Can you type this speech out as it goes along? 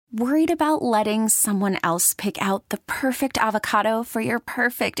Worried about letting someone else pick out the perfect avocado for your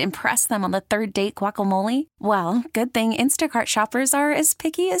perfect impress them on the third date guacamole? Well, good thing Instacart shoppers are as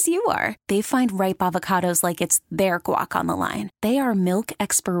picky as you are. They find ripe avocados like it's their guac on the line. They are milk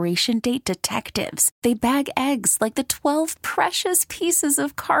expiration date detectives. They bag eggs like the 12 precious pieces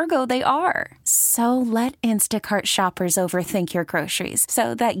of cargo they are. So let Instacart shoppers overthink your groceries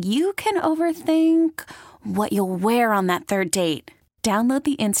so that you can overthink what you'll wear on that third date. Download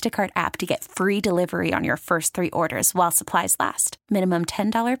the Instacart app to get free delivery on your first 3 orders while supplies last. Minimum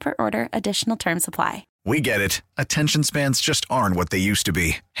 $10 per order. Additional terms apply. We get it. Attention spans just aren't what they used to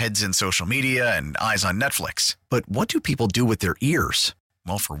be. Heads in social media and eyes on Netflix. But what do people do with their ears?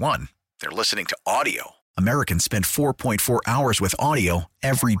 Well, for one, they're listening to audio. Americans spend 4.4 hours with audio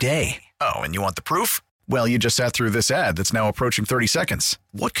every day. Oh, and you want the proof? Well, you just sat through this ad that's now approaching 30 seconds.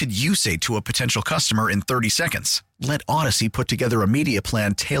 What could you say to a potential customer in 30 seconds? Let Odyssey put together a media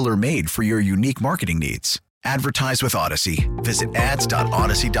plan tailor-made for your unique marketing needs. Advertise with Odyssey. Visit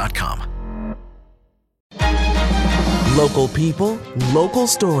ads.odyssey.com. Local people, local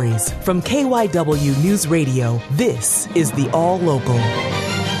stories. From KYW News Radio, this is the All Local.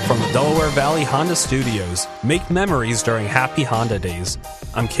 From the Delaware Valley Honda Studios, make memories during Happy Honda Days.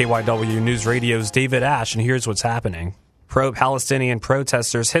 I'm KYW News Radio's David Ash, and here's what's happening. Pro-Palestinian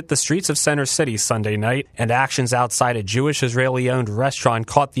protesters hit the streets of Center City Sunday night, and actions outside a Jewish Israeli-owned restaurant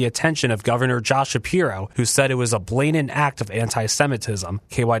caught the attention of Governor Josh Shapiro, who said it was a blatant act of antisemitism.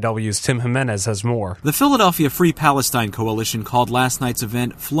 KYW's Tim Jimenez has more. The Philadelphia Free Palestine Coalition called last night's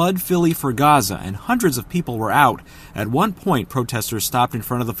event Flood Philly for Gaza, and hundreds of people were out. At one point, protesters stopped in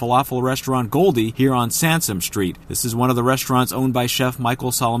front of the falafel restaurant Goldie here on Sansom Street. This is one of the restaurants owned by chef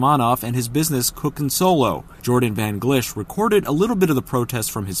Michael Solomonov and his business Cookin' Solo. Jordan Van Glish recorded a little bit of the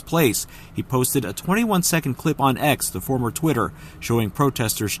protest from his place. He posted a 21-second clip on X, the former Twitter, showing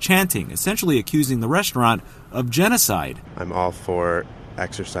protesters chanting, essentially accusing the restaurant of genocide. I'm all for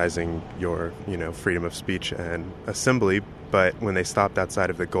exercising your, freedom of speech and assembly, but when they stopped outside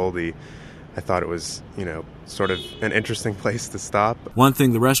of the Goldie, I thought it was, sort of an interesting place to stop. One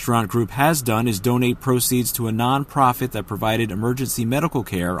thing the restaurant group has done is donate proceeds to a nonprofit that provided emergency medical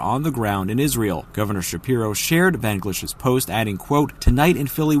care on the ground in Israel. Governor Shapiro shared Van Glish's post, adding, quote, "Tonight in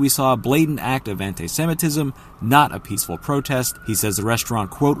Philly we saw a blatant act of anti-Semitism, not a peaceful protest." He says the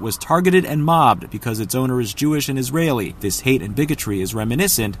restaurant, quote, "was targeted and mobbed because its owner is Jewish and Israeli. This hate and bigotry is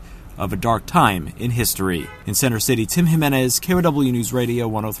reminiscent of a dark time in history." In Center City, Tim Jimenez, KYW News Radio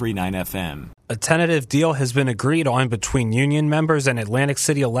 103.9 FM. A tentative deal has been agreed on between union members and Atlantic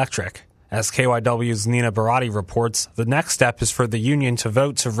City Electric. As KYW's Nina Barati reports, the next step is for the union to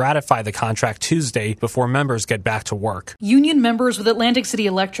vote to ratify the contract Tuesday before members get back to work. Union members with Atlantic City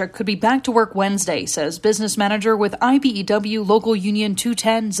Electric could be back to work Wednesday, says business manager with IBEW Local Union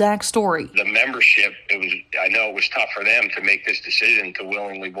 210, Zach Story. The membership, I know it was tough for them to make this decision to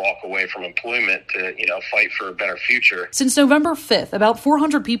willingly walk away from employment to, fight for a better future. Since November 5th, about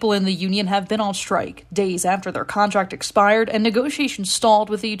 400 people in the union have been on strike, days after their contract expired and negotiations stalled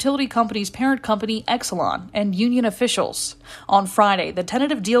with the utility company's parent company, Exelon, and union officials. On Friday, the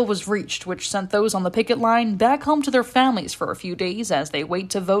tentative deal was reached, which sent those on the picket line back home to their families for a few days as they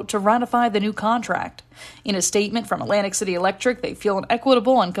wait to vote to ratify the new contract. In a statement from Atlantic City Electric, they feel an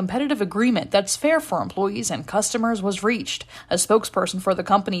equitable and competitive agreement that's fair for employees and customers was reached. A spokesperson for the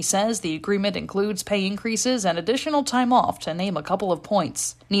company says the agreement includes pay increases and additional time off, to name a couple of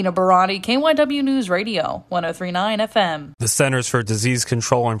points. Nina Barati, KYW News Radio, 103.9 FM. The Centers for Disease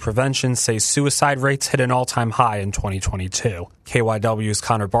Control and Prevention say suicide rates hit an all-time high in 2022. KYW's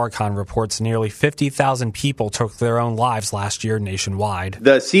Connor Barkon reports nearly 50,000 people took their own lives last year nationwide.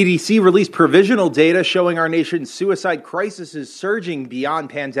 The CDC released provisional data showing our nation's suicide crisis is surging beyond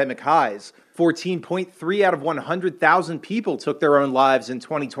pandemic highs. 14.3 out of 100,000 people took their own lives in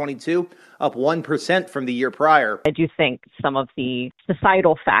 2022, up 1% from the year prior. I do think some of the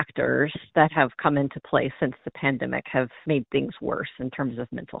societal factors that have come into play since the pandemic have made things worse in terms of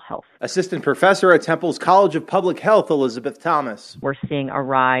mental health. Assistant professor at Temple's College of Public Health, Elizabeth Thomas. We're seeing a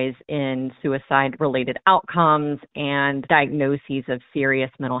rise in suicide-related outcomes and diagnoses of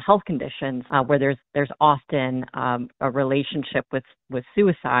serious mental health conditions where there's often a relationship with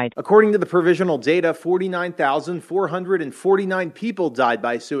suicide. According to the provisional data, 49,449 people died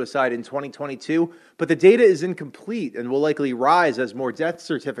by suicide in 2022, but the data is incomplete and will likely rise as more death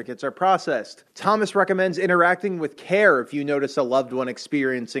certificates are processed. Thomas recommends interacting with care if you notice a loved one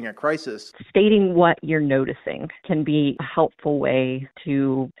experiencing a crisis. Stating what you're noticing can be a helpful way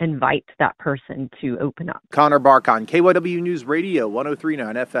to invite that person to open up. Connor Barkon, KYW News Radio,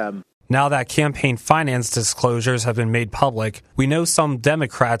 103.9 FM. Now that campaign finance disclosures have been made public, we know some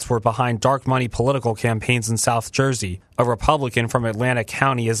Democrats were behind dark money political campaigns in South Jersey. A Republican from Atlantic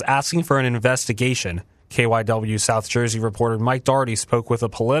County is asking for an investigation. KYW South Jersey reporter Mike Daugherty spoke with a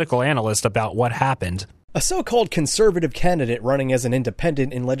political analyst about what happened. A so-called conservative candidate running as an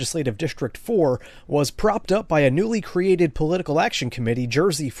independent in Legislative District 4 was propped up by a newly created political action committee,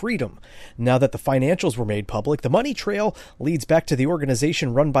 Jersey Freedom. Now that the financials were made public, the money trail leads back to the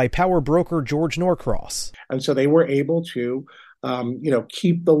organization run by power broker George Norcross. And so they were able to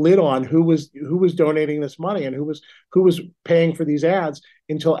keep the lid on who was donating this money and who was paying for these ads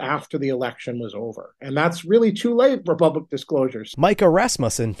until after the election was over. And that's really too late for public disclosures. Micah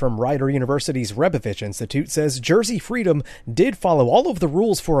Rasmussen from Rider University's Rebovich Institute says Jersey Freedom did follow all of the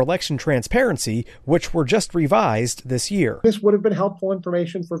rules for election transparency, which were just revised this year. This would have been helpful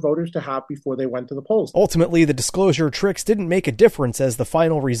information for voters to have before they went to the polls. Ultimately, the disclosure tricks didn't make a difference, as the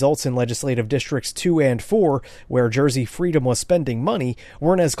final results in Legislative Districts 2 and 4, where Jersey Freedom was spending money,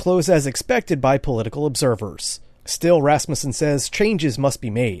 weren't as close as expected by political observers. Still, Rasmussen says changes must be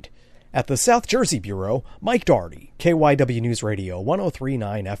made. At the South Jersey Bureau, Mike Daugherty, KYW News Radio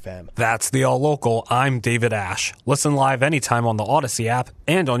 103.9 FM. That's the All Local. I'm David Ash. Listen live anytime on the Odyssey app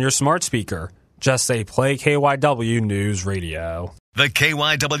and on your smart speaker. Just say play KYW News Radio. The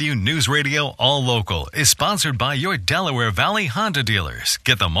KYW News Radio All Local is sponsored by your Delaware Valley Honda dealers.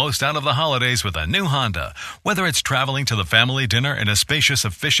 Get the most out of the holidays with a new Honda. Whether it's traveling to the family dinner in a spacious,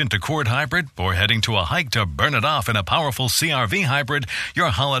 efficient Accord hybrid or heading to a hike to burn it off in a powerful CR-V hybrid, your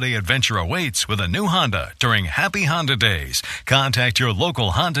holiday adventure awaits with a new Honda during Happy Honda Days. Contact your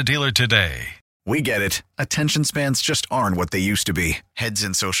local Honda dealer today. We get it. Attention spans just aren't what they used to be. Heads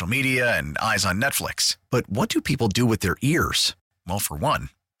in social media and eyes on Netflix. But what do people do with their ears? Well, for one,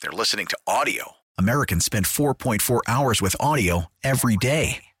 they're listening to audio. Americans spend 4.4 hours with audio every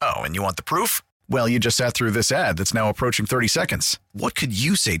day. Oh, and you want the proof? Well, you just sat through this ad that's now approaching 30 seconds. What could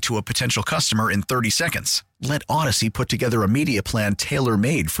you say to a potential customer in 30 seconds? Let Odyssey put together a media plan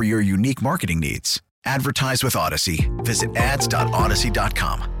tailor-made for your unique marketing needs. Advertise with Odyssey. Visit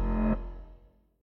ads.odyssey.com.